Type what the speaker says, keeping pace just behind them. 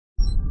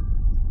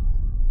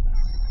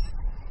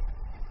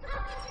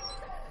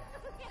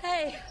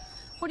Hey,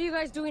 what are you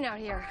guys doing out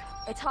here?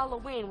 It's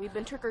Halloween. We've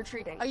been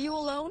trick-or-treating. Are you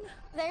alone?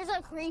 There's a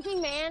creepy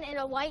man in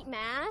a white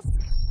mask,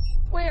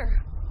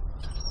 Where?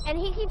 and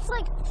he keeps,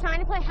 like, trying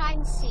to play hide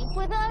and seek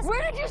with us.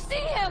 Where did you see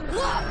him?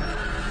 Look!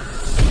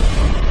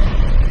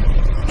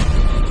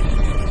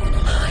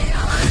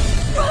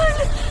 Run!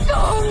 Go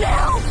home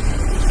now!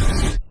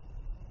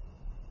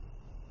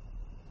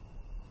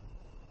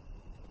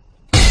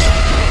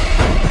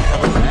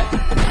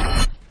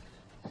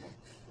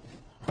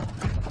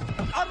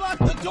 Unlock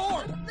the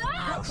door!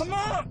 No! Come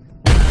on!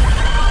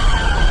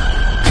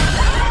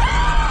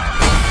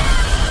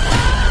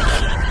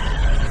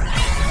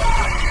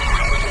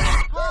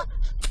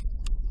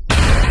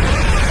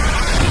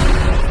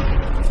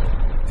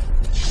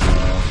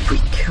 We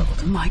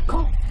killed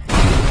Michael.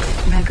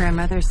 My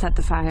grandmother set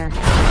the fire.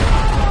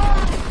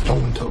 No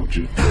one told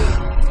you.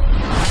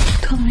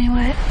 Told me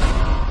what?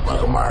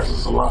 Michael Myers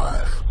is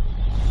alive.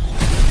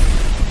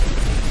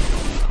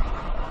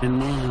 A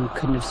man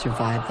couldn't have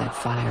survived that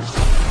fire.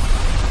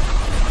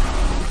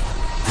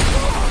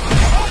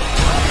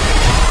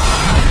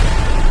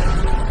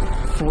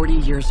 "40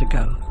 years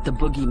ago, the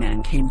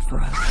boogeyman came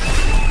for us.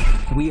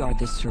 We are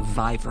the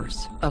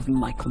survivors of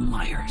Michael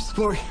Myers.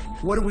 Lori,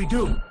 what do we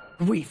do?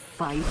 We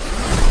fight.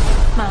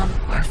 Mom,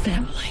 our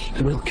family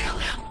will kill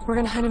him. We're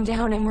gonna hunt him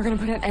down and we're gonna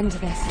put an end to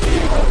this.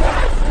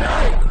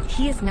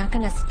 He is not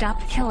gonna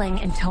stop killing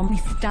until we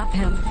stop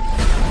him.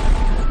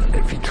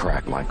 If you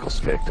track Michael's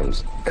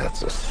victims,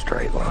 that's a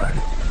straight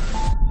line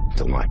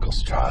to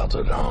Michael's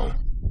childhood home.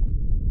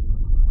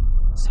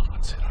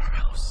 Someone's in our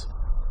house.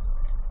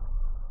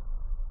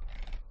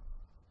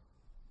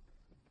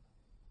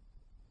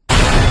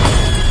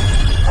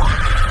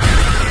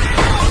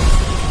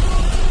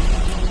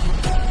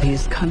 He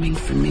is coming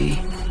for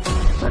me,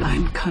 but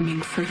I'm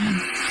coming for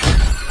him.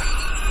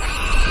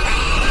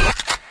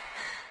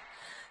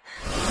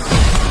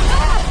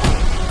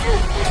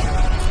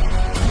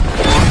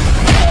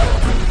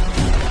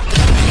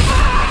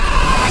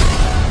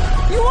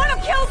 You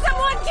wanna kill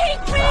someone?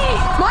 Take me!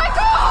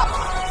 Michael!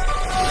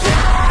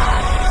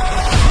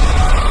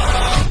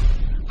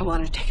 I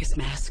want to take his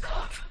mask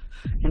off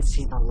and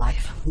see the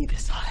life leave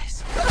his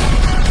eyes.